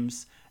 12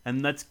 games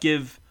and let's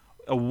give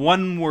a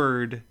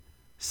 1-word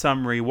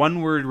summary,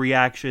 1-word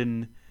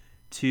reaction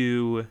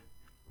to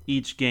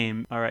each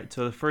game. All right,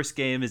 so the first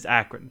game is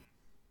Akron.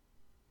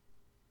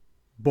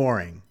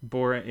 Boring.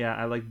 Yeah,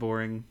 I like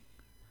boring.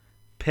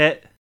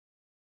 Pitt.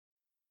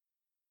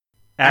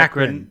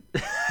 Akron.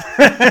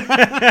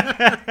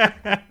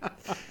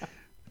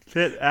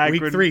 Pitt, Akron.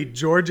 Week 3,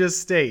 Georgia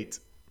State.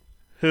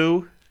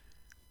 Who?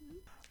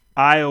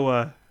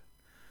 Iowa.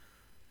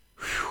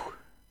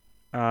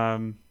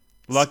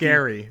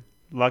 Scary.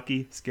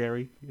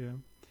 Scary. Yeah.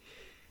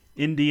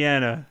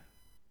 Indiana.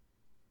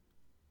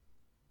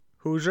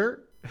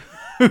 Hoosier.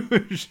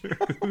 Hoosier.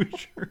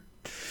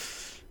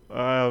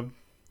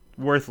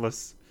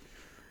 Worthless.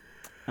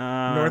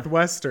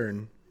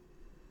 Northwestern.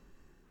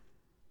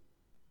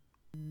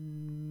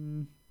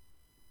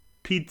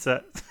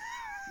 Pizza.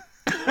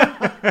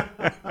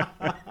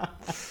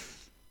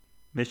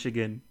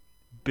 Michigan.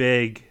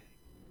 Big.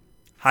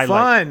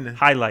 Fun.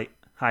 Highlight.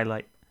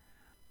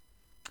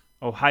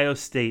 Ohio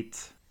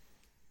State.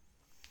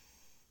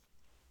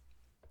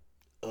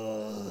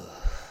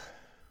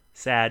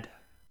 Sad.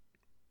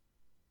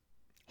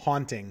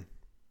 Haunting.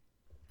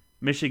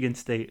 Michigan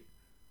State.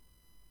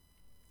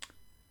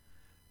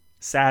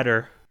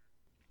 Sadder.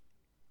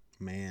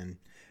 Man.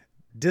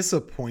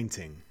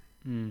 Disappointing.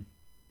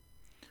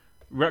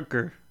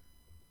 Rutger.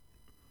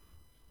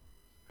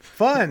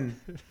 Fun.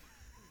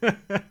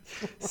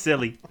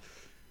 Silly.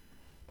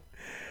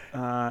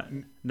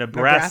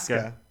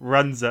 Nebraska.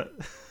 Runza.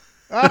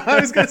 I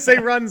was going to say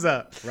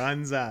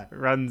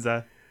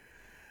Runza.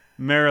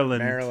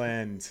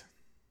 Maryland.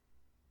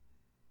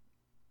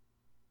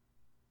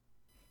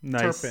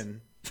 Nice.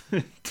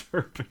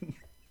 Turpin.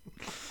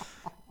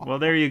 Well,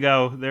 there you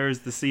go. There's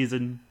the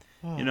season.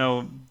 You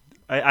know,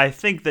 I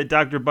think that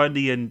Dr.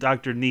 Bundy and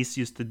Dr. Neese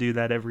used to do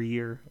that every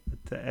year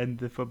to end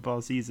the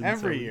football season.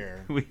 Every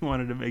year. We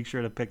wanted to make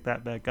sure to pick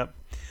that back up.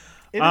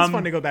 It is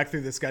fun to go back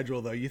through the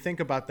schedule, though. You think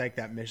about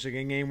that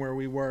Michigan game where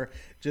we were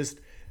just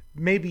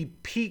maybe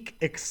peak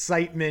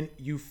excitement,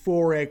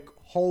 euphoric,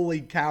 holy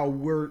cow,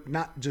 we're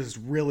not just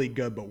really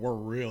good, but we're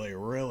really,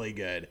 really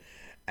good.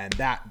 And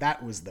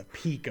that was the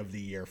peak of the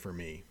year for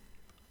me.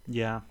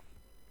 Yeah.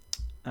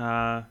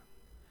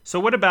 So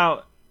what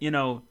about,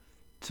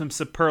 some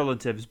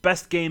superlatives?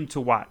 Best game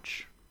to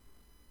watch.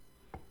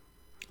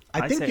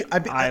 I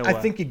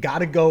think you got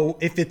to go,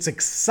 if it's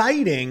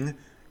exciting,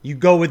 you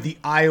go with the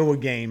Iowa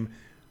game.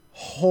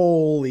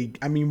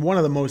 One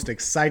of the most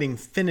exciting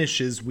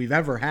finishes we've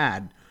ever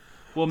had.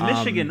 Well,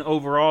 Michigan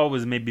overall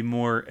was maybe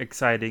more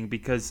exciting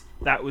because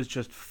that was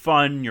just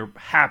fun. You're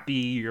happy.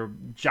 You're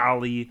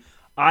jolly.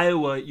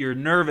 Iowa, you're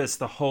nervous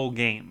the whole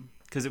game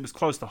because it was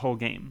close the whole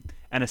game,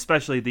 and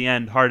especially the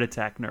end, heart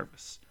attack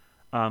nervous.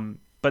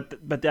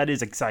 But that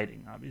is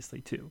exciting,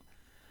 obviously, too.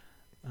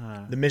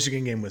 The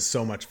Michigan game was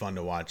so much fun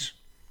to watch.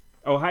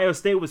 Ohio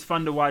State was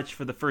fun to watch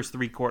for the first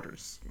 3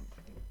 quarters.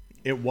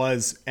 It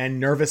was, and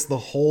nervous the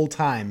whole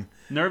time.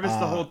 Nervous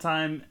the whole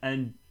time,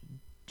 and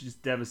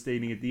just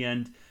devastating at the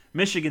end.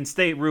 Michigan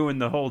State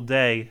ruined the whole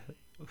day.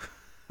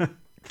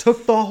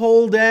 took the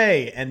whole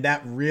day. And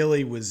that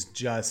really was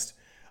just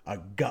a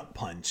gut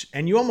punch.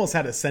 And you almost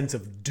had a sense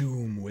of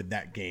doom with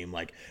that game.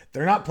 Like,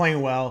 they're not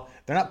playing well.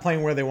 They're not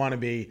playing where they want to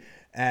be.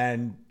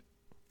 And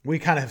we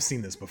kind of have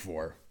seen this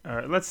before. All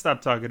right, let's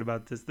stop talking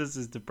about this. This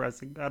is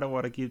depressing. I don't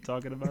want to keep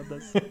talking about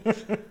this.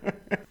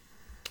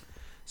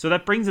 So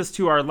that brings us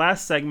to our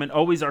last segment,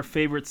 always our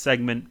favorite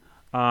segment.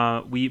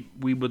 We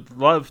would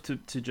love to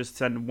just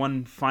send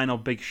one final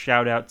big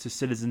shout out to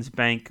Citizens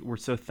Bank. We're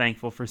so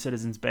thankful for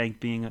Citizens Bank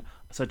being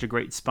such a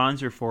great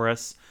sponsor for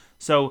us.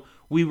 So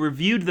we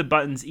reviewed the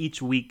buttons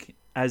each week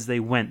as they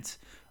went.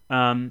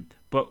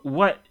 But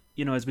what,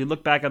 as we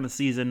look back on the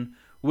season,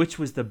 which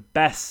was the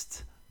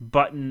best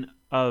button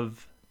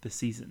of the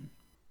season?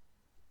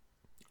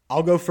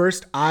 I'll go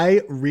first.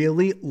 I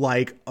really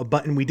like a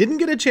button we didn't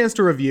get a chance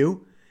to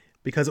review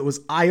because it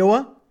was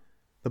Iowa.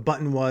 The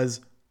button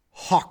was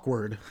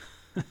Hawkward.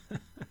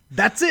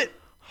 That's it.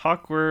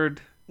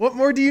 Hawkward. What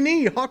more do you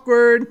need?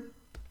 Hawkward.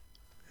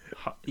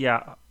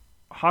 Yeah,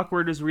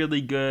 Hawkward is really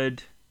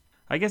good.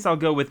 I guess I'll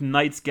go with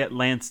Knights Get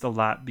Lanced a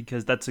lot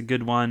because that's a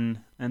good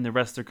one, and the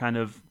rest are kind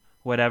of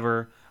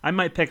whatever. I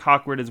might pick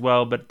Hawkward as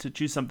well, but to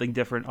choose something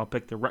different, I'll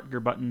pick the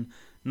Rutger button.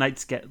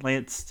 Knights Get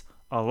Lanced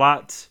a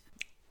lot.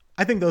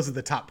 I think those are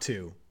the top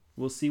two.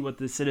 We'll see what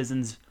the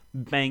Citizens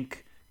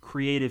Bank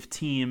creative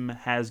team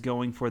has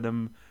going for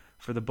them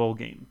for the bowl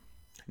game.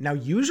 Now,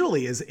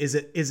 usually, is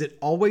it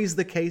always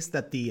the case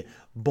that the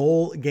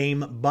bowl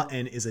game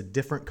button is a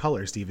different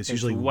color, Steve? It's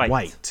usually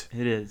white.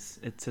 It is.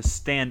 It's to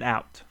stand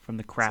out from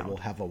the crowd. So we'll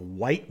have a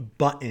white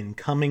button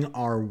coming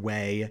our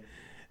way.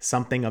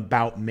 Something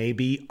about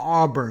maybe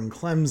Auburn,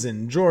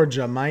 Clemson,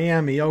 Georgia,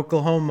 Miami,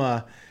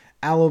 Oklahoma,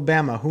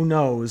 Alabama. Who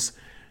knows?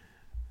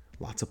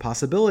 Lots of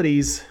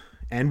possibilities.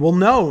 And we'll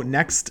know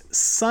next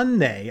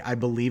Sunday, I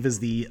believe, is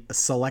the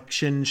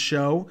selection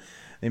show.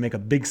 They make a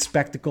big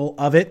spectacle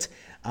of it.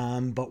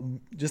 But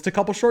just a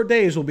couple short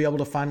days, we'll be able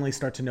to finally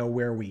start to know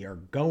where we are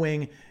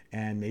going.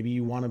 And maybe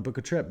you want to book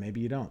a trip.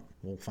 Maybe you don't.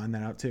 We'll find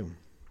that out too.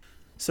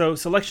 So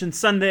Selection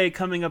Sunday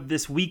coming up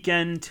this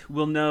weekend.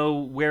 We'll know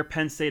where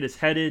Penn State is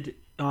headed.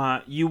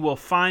 You will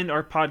find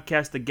our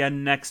podcast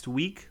again next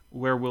week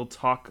where we'll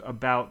talk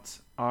about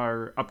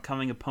our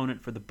upcoming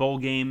opponent for the bowl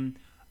game.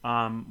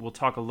 We'll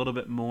talk a little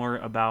bit more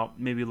about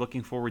maybe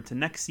looking forward to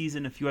next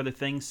season, a few other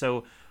things.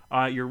 So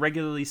your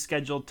regularly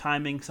scheduled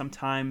timing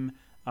sometime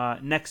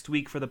next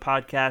week for the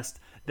podcast.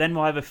 Then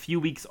we'll have a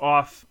few weeks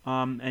off,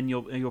 and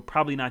you'll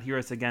probably not hear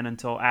us again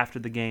until after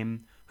the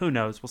game. Who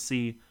knows? We'll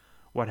see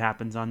what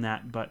happens on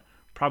that. But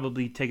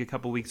probably take a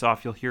couple weeks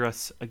off. You'll hear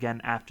us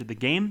again after the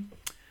game,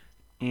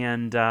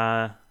 and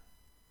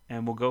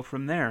we'll go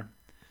from there.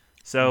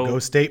 So Go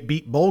State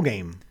beat bowl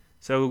game.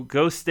 So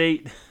Go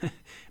State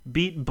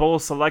beat bowl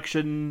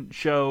selection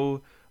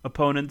show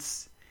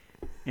opponents,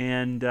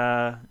 and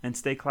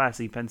stay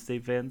classy, Penn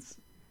State fans.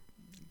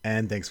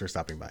 And thanks for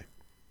stopping by.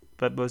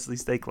 But mostly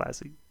stay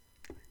classy.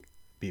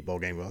 Beat bowl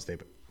game, Go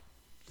State.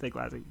 Stay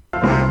classy.